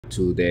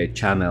to the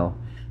channel.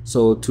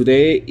 So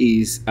today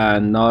is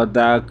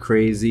another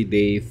crazy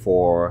day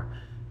for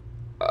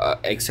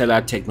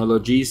Exela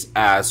Technologies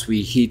as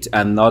we hit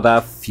another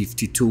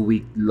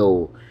 52-week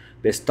low.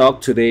 The stock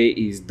today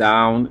is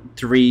down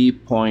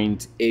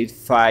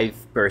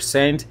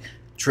 3.85%,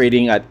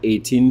 trading at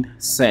 18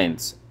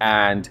 cents.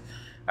 And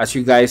as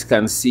you guys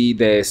can see,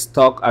 the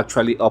stock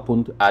actually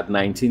opened at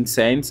 19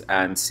 cents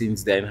and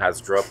since then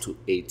has dropped to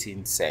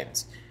 18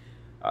 cents.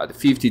 The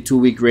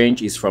 52-week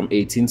range is from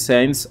 18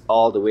 cents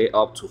all the way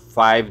up to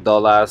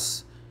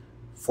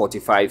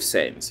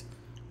 $5.45.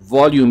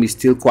 Volume is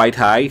still quite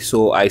high,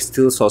 so I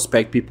still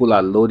suspect people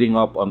are loading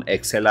up on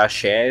Exela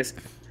shares.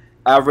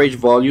 Average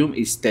volume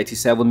is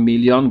 37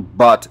 million,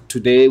 but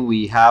today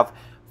we have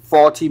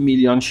 40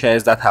 million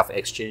shares that have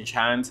exchanged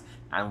hands,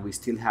 and we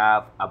still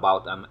have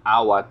about an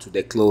hour to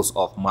the close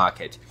of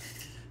market.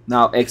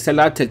 Now,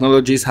 Exela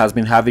Technologies has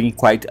been having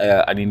quite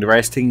an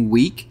interesting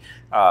week.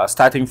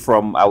 Starting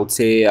from, I would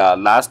say,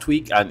 last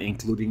week and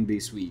including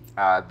this week.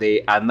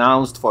 They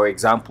announced, for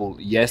example,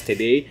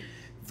 yesterday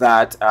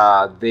that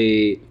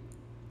they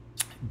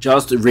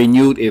just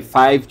renewed a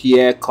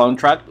 5-year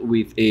contract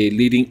with a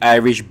leading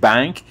Irish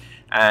bank,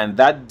 and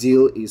that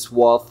deal is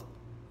worth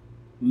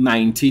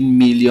 $19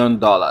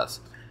 million.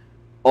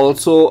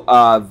 Also,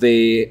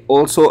 they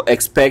also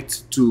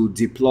expect to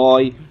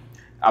deploy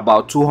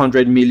about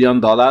 $200 million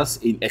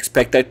in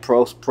expected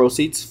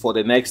proceeds for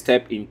the next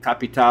step in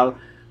capital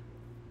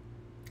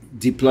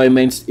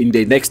deployments, in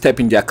the next step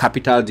in their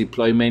capital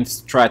deployment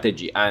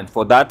strategy, and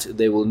for that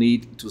they will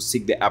need to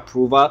seek the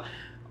approval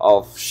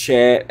of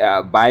share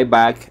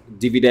buyback,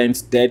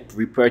 dividends, debt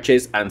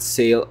repurchase, and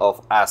sale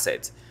of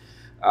assets.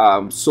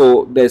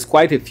 So there's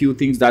quite a few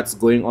things that's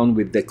going on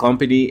with the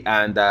company,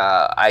 and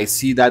I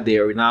see that they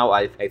are now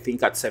I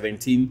think at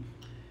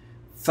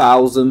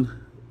 17,000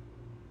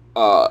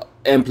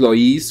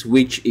 employees,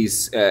 which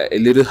is a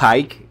little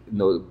hike.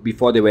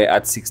 Before they were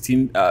at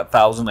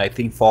 16,000 I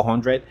think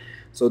 400.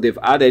 So they've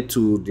added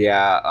to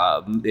their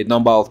the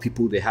number of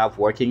people they have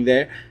working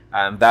there,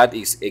 and that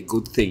is a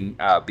good thing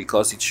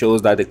because it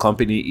shows that the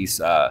company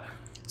is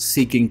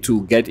seeking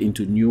to get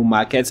into new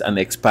markets and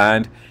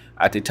expand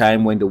at a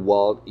time when the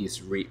world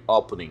is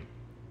reopening.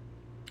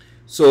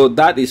 So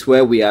that is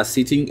where we are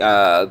sitting.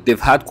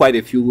 They've had quite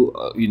a few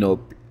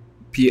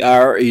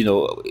PR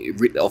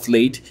of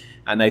late,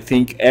 and I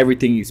think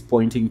everything is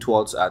pointing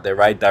towards the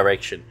right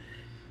direction.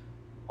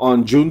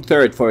 On June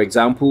 3rd, for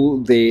example,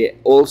 they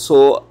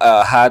also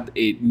had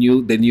the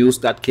news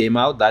that came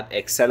out that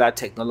Exela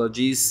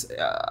Technologies,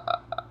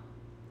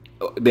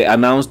 they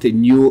announced a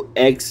new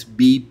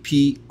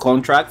XBP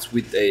contract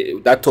with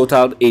that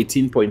totaled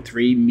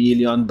 $18.3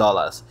 million,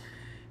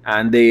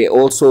 and they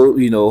also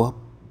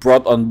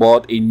brought on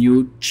board a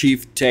new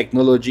chief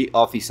technology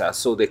officer.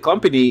 So the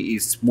company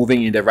is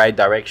moving in the right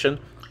direction,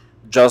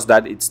 just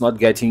that it's not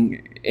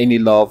getting any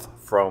love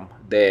from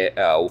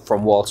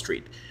from Wall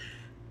Street.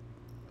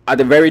 At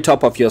the very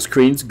top of your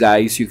screens,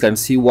 guys, you can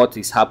see what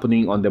is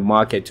happening on the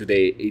market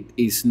today. It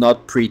is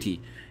not pretty.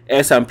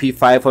 S&P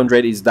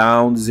 500 is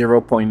down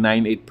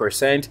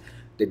 0.98%.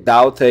 The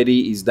Dow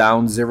 30 is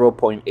down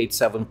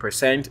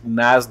 0.87%.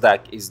 Nasdaq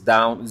is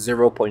down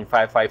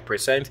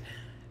 0.55%.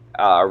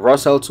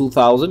 Russell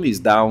 2000 is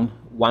down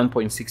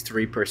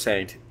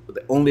 1.63%.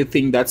 The only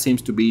thing that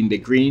seems to be in the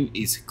green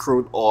is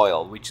crude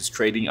oil, which is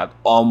trading at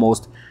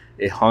almost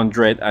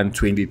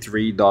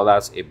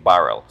 $123 a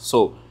barrel.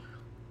 So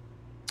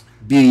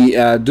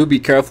do be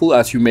careful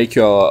as you make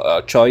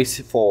your choice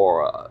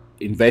for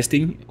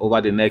investing over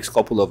the next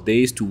couple of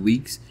days to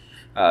weeks.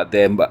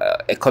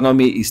 The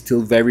economy is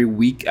still very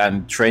weak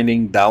and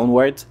trending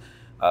downward,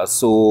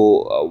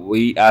 so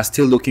we are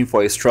still looking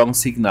for a strong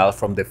signal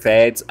from the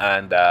Feds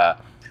and the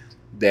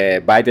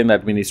Biden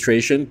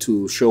administration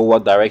to show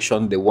what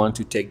direction they want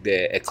to take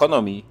the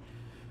economy,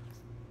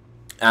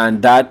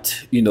 and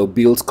that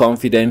builds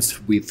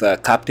confidence with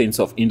captains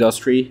of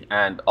industry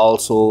and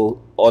also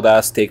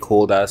other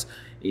stakeholders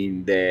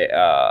in the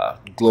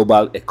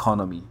global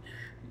economy.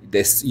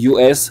 The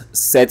US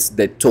sets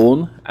the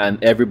tone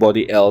and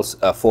everybody else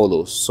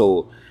follows.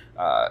 So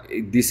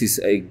this is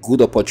a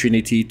good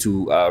opportunity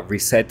to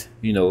reset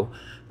the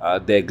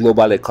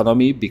global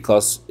economy,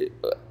 because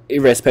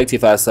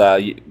irrespective as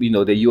the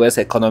US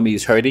economy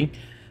is hurting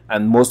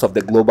and most of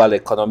the global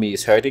economy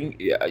is hurting,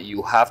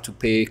 you have to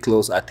pay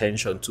close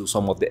attention to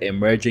some of the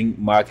emerging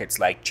markets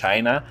like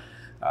China.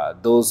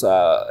 Those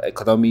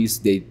economies,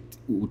 they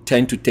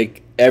tend to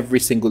take every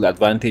single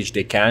advantage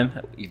they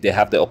can if they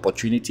have the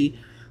opportunity.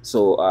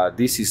 So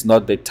this is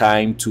not the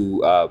time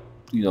to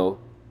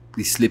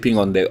be sleeping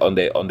on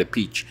the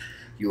pitch.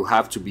 You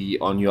have to be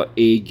on your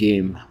A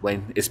game,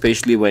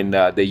 especially when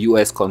the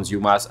US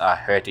consumers are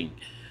hurting.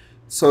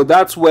 So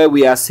that's where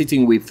we are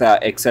sitting with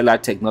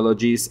Exela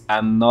Technologies,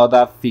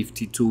 another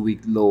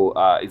 52-week low.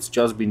 It's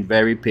just been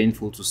very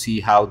painful to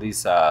see how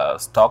this the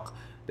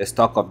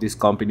stock of this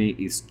company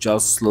is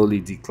just slowly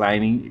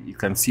declining. You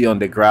can see on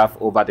the graph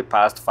over the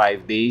past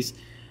 5 days,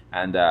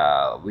 and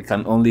we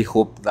can only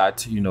hope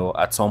that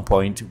at some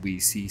point we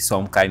see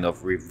some kind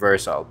of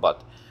reversal.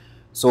 But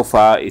So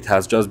far, it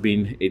has just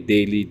been a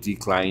daily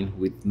decline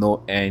with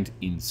no end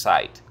in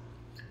sight.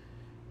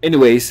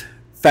 Anyways,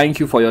 thank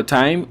you for your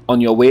time.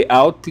 On your way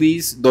out,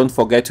 please don't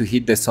forget to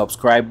hit the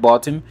subscribe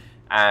button,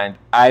 and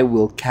I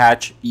will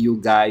catch you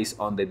guys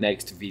on the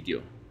next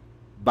video.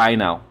 Bye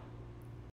now.